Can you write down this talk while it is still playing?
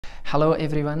Hello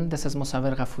everyone, this is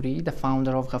Musawir Ghafoori, the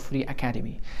founder of Ghafoori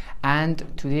Academy, and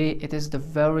today it is the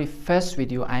very first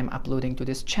video I am uploading to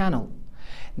this channel.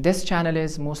 This channel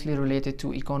is mostly related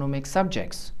to economic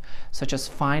subjects such as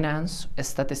finance,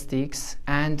 statistics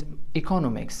and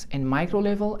economics in micro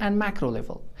level and macro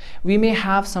level. We may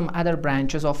have some other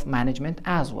branches of management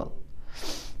as well.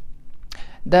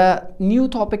 The new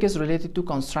topic is related to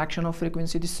construction of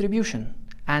frequency distribution,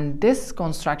 and this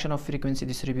construction of frequency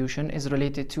distribution is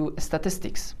related to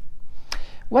statistics.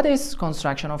 What is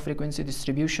construction of frequency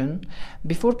distribution?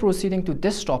 Before proceeding to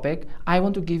this topic, I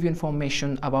want to give you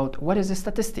information about what is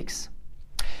statistics.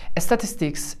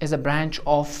 Statistics is a branch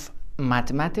of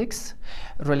mathematics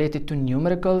related to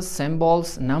numericals,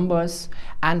 symbols, numbers,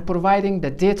 and providing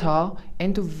the data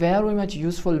into very much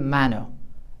useful manner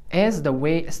is the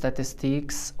way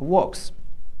statistics works.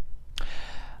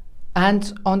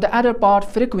 And on the other part,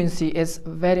 frequency is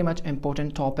very much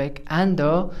important topic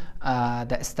under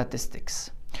the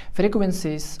statistics.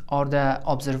 Frequencies are the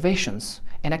observations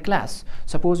in a class.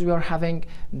 Suppose we are having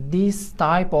these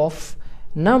type of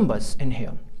numbers in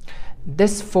here,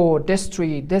 this 4, this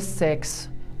 3, this 6,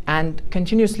 and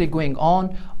continuously going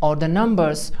on, or the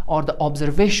numbers or the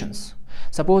observations.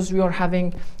 Suppose we are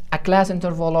having a class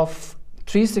interval of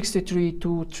 363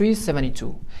 to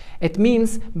 372. It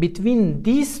means between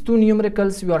these two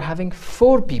numericals we are having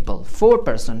 4 people, 4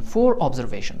 persons, 4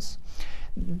 observations.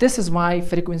 This is why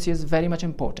frequency is very much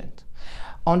important.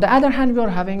 On the other hand, we are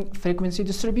having frequency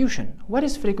distribution. What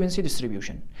is frequency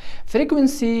distribution?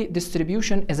 Frequency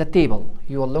distribution is a table.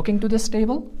 You are looking to this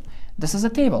table. This is a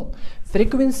table.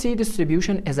 Frequency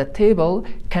distribution is a table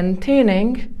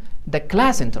containing the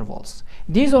class intervals.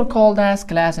 These are called as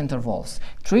class intervals: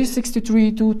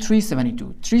 363 to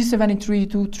 372, 373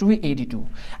 to 382,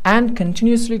 and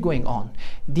continuously going on.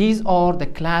 These are the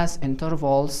class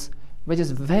intervals, which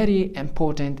is very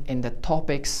important in the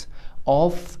topics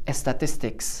of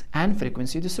statistics and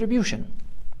frequency distribution.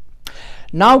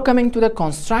 Now coming to the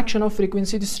construction of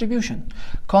frequency distribution.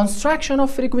 Construction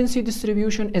of frequency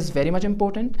distribution is very much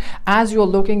important. As you are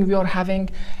looking, we are having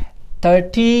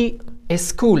 30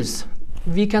 schools.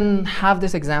 We can have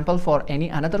this example for any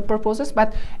another purposes,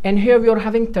 but in here we are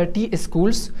having 30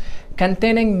 schools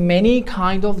containing many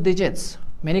kind of digits,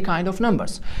 many kind of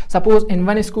numbers. Suppose in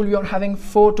one school you are having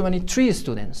 423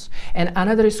 students, in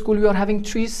another school you are having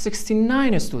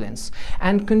 369 students,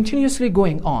 and continuously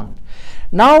going on.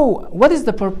 Now, what is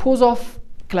the purpose of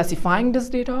classifying this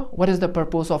data? What is the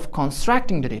purpose of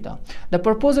constructing the data? The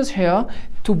purpose is here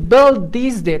to build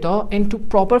these data into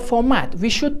proper format. We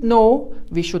should know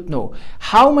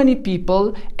how many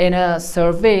people in a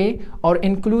survey are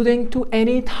including to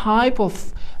any type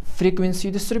of frequency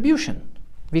distribution.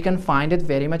 We can find it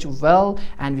very much well,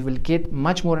 and we will get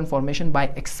much more information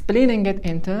by explaining it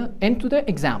into the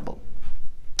example.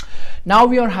 Now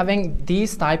we are having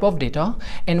these type of data.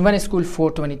 In one school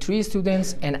 423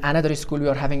 students, in another school we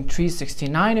are having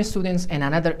 369 students, in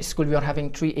another school we are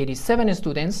having 387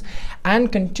 students,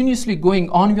 and continuously going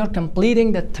on we are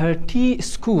completing the 30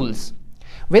 schools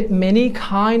with many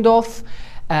kind of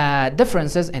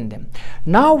differences in them.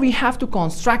 Now we have to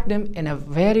construct them in a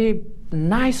very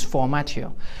nice format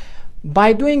here.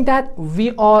 By doing that,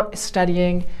 we are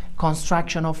studying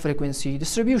construction of frequency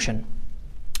distribution.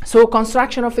 So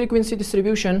construction of frequency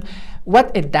distribution,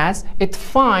 what it does, it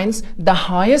finds the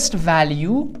highest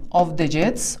value of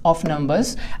digits of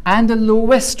numbers and the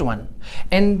lowest one.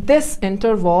 In this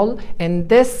interval, in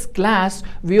this class,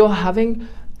 we are having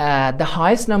the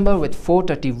highest number with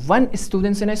 431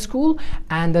 students in a school,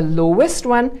 and the lowest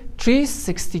one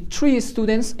 363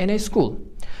 students in a school.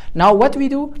 Now what we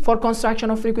do for construction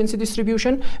of frequency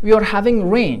distribution, we are having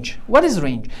range. What is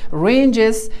range? Range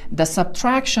is the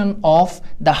subtraction of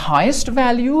the highest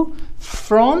value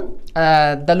from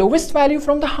the lowest value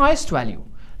from the highest value.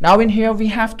 Now in here we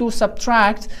have to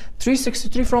subtract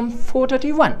 363 from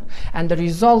 431, and the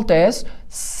result is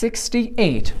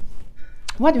 68.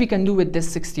 What we can do with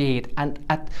this 68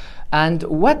 and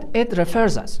what it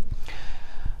refers us?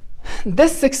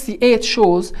 This 68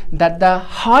 shows that the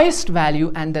highest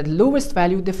value and the lowest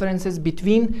value differences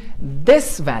between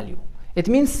this value. It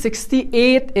means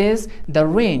 68 is the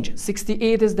range.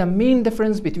 68 is the main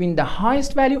difference between the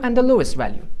highest value and the lowest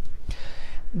value.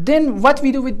 Then what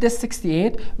we do with this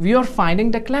 68? We are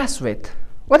finding the class width.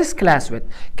 What is class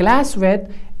width? Class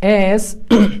width is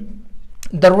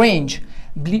the range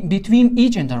between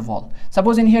each interval.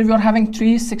 Suppose in here we are having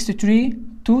 363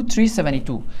 to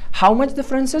 372. How much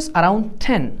differences? Around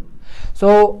 10.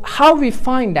 So how we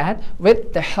find that?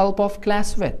 With the help of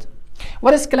class width.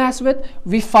 What is class width?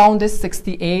 We found this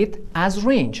 68 as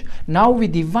range. Now we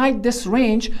divide this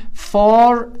range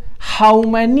for how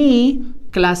many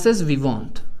classes we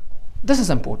want. This is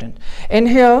important. In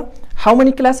here, how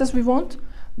many classes we want?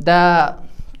 The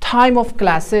time of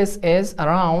classes is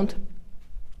around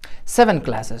 7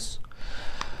 classes.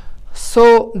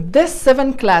 So this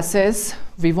 7 classes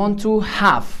we want to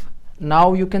have.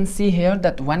 Now you can see here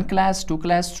that 1 class, 2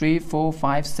 class, 3, 4,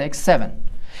 5, 6, 7.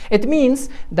 It means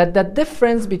that the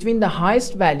difference between the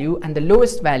highest value and the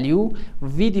lowest value,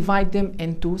 we divide them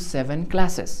into 7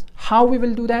 classes. How we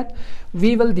will do that?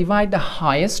 We will divide the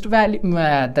highest value,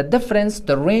 the difference,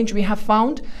 the range we have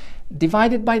found,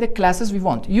 divided by the classes we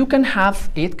want. You can have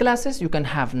 8 classes, you can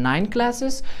have 9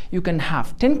 classes, you can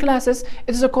have 10 classes.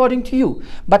 It is according to you.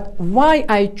 But why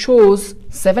I chose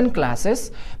 7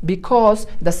 classes? Because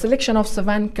the selection of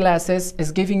 7 classes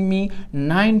is giving me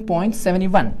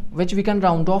 9.71, which we can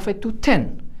round off it to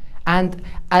 10. And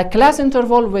a class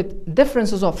interval with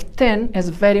differences of 10 is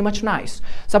very much nice.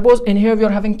 Suppose in here we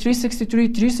are having 363,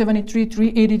 373,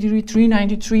 383,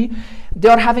 393. They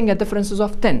are having a differences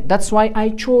of 10. That's why I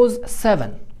chose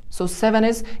 7. So 7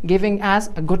 is giving us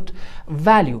a good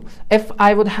value. If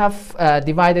I would have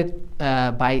divided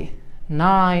by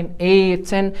 9, 8,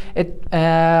 10,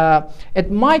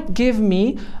 it might give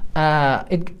me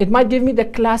it might give me the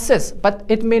classes, but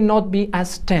it may not be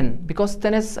as 10, because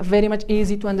 10 is very much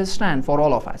easy to understand for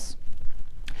all of us.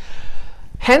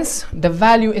 Hence the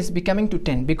value is becoming to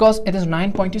 10 because it is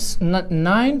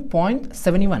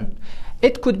 9.71.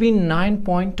 It could be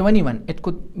 9.21, it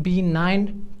could be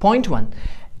 9.1.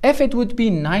 If it would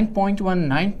be 9.1,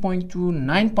 9.2,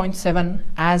 9.7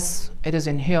 as it is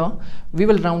in here, we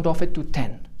will round off it to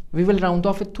 10. We will round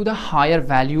off it to the higher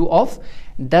value of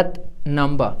that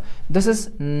number. This is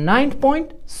 9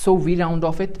 point, so we round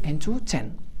off it into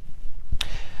 10.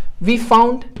 We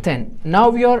found 10. Now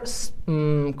we are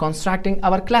constructing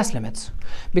our class limits,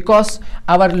 because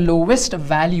our lowest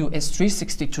value is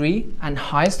 363 and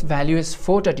highest value is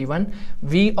 431.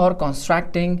 We are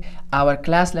constructing our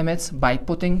class limits by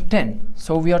putting 10.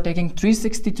 So we are taking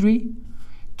 363,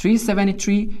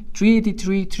 373,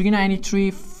 383,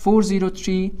 393,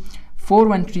 403,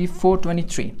 413,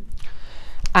 423.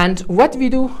 And what we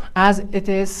do, as it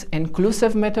is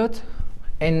inclusive method,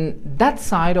 in that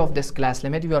side of this class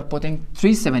limit we are putting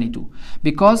 372,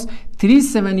 because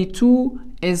 372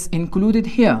 is included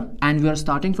here and we are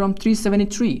starting from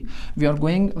 373. We are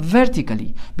going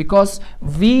vertically because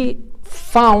we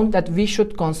found that we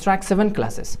should construct 7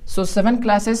 classes. So 7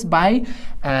 classes by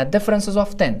differences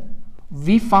of 10.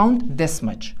 We found this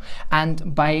much,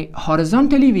 and by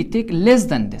horizontally we take less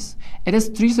than this. It is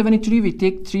 373, we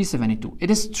take 372.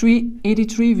 It is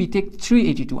 383, we take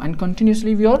 382, and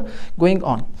continuously we are going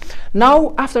on.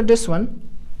 Now after this one,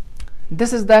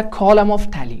 this is the column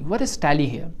of tally. What is tally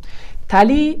here?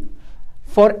 Tally,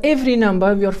 for every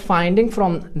number we are finding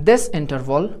from this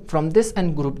interval, from this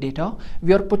n group data,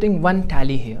 we are putting 1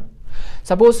 tally here.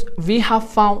 Suppose we have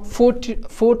found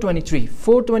 423.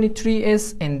 423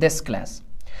 is in this class,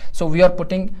 so we are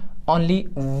putting only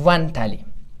 1 tally.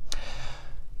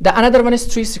 The another one is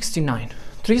 369.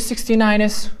 369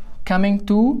 is coming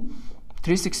to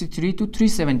 363 to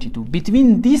 372.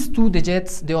 Between these 2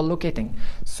 digits they are locating.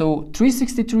 So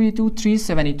 363 to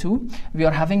 372 we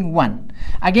are having 1.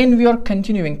 Again we are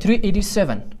continuing.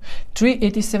 387.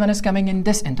 387 is coming in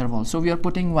this interval, so we are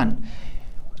putting 1.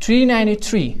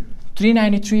 393.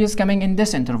 393 is coming in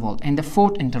this interval, in the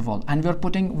 4th interval, and we are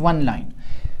putting 1 line.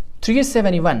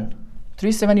 371.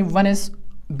 371 is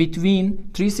between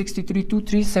 363 to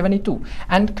 372,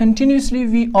 and continuously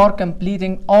we are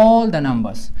completing all the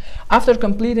numbers. After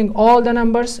completing all the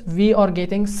numbers, we are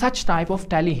getting such type of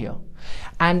tally here,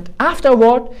 and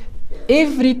afterward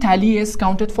every tally is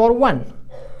counted for 1.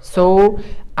 So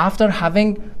after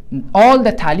having all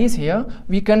the tallies here,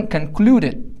 we can conclude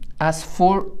it as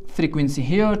 4 frequency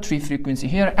here, 3 frequency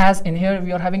here, as in here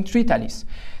we are having 3 tallies,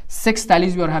 6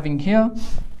 tallies we are having here.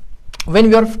 When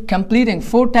we are completing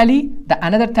 4 tally, the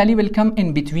another tally will come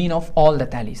in between of all the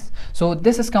tallies. So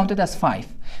this is counted as 5.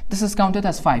 This is counted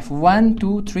as 5. 1,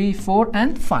 2, 3, 4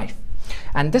 and 5.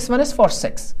 And this one is for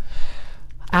 6.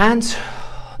 And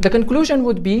the conclusion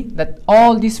would be that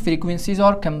all these frequencies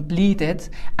are completed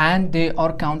and they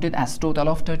are counted as total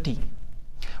of 30.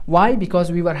 Why?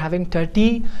 Because we were having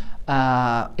 30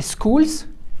 schools,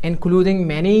 including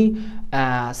many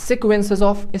sequences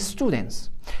of students.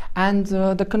 And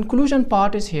the conclusion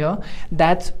part is here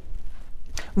that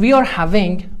we are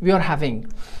having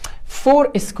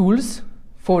 4 schools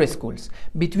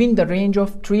between the range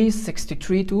of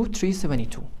 363 to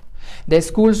 372. The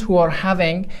schools who are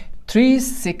having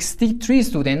 363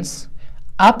 students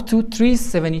up to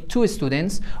 372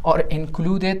 students are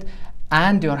included,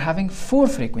 and they are having 4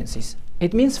 frequencies.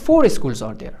 It means 4 schools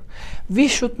are there. We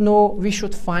should know, we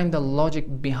should find the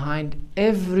logic behind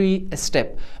every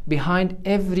step, behind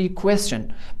every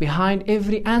question, behind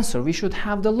every answer. We should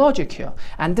have the logic here,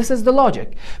 and this is the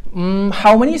logic.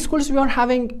 How many schools we are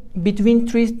having between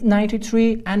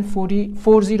 393 and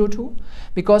 402?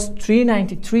 Because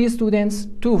 393 students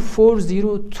to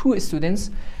 402 students,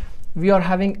 we are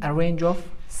having a range of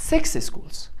 6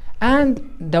 schools,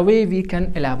 and the way we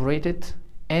can elaborate it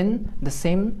in the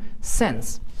same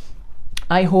sense.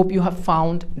 I hope you have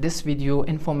found this video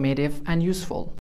informative and useful.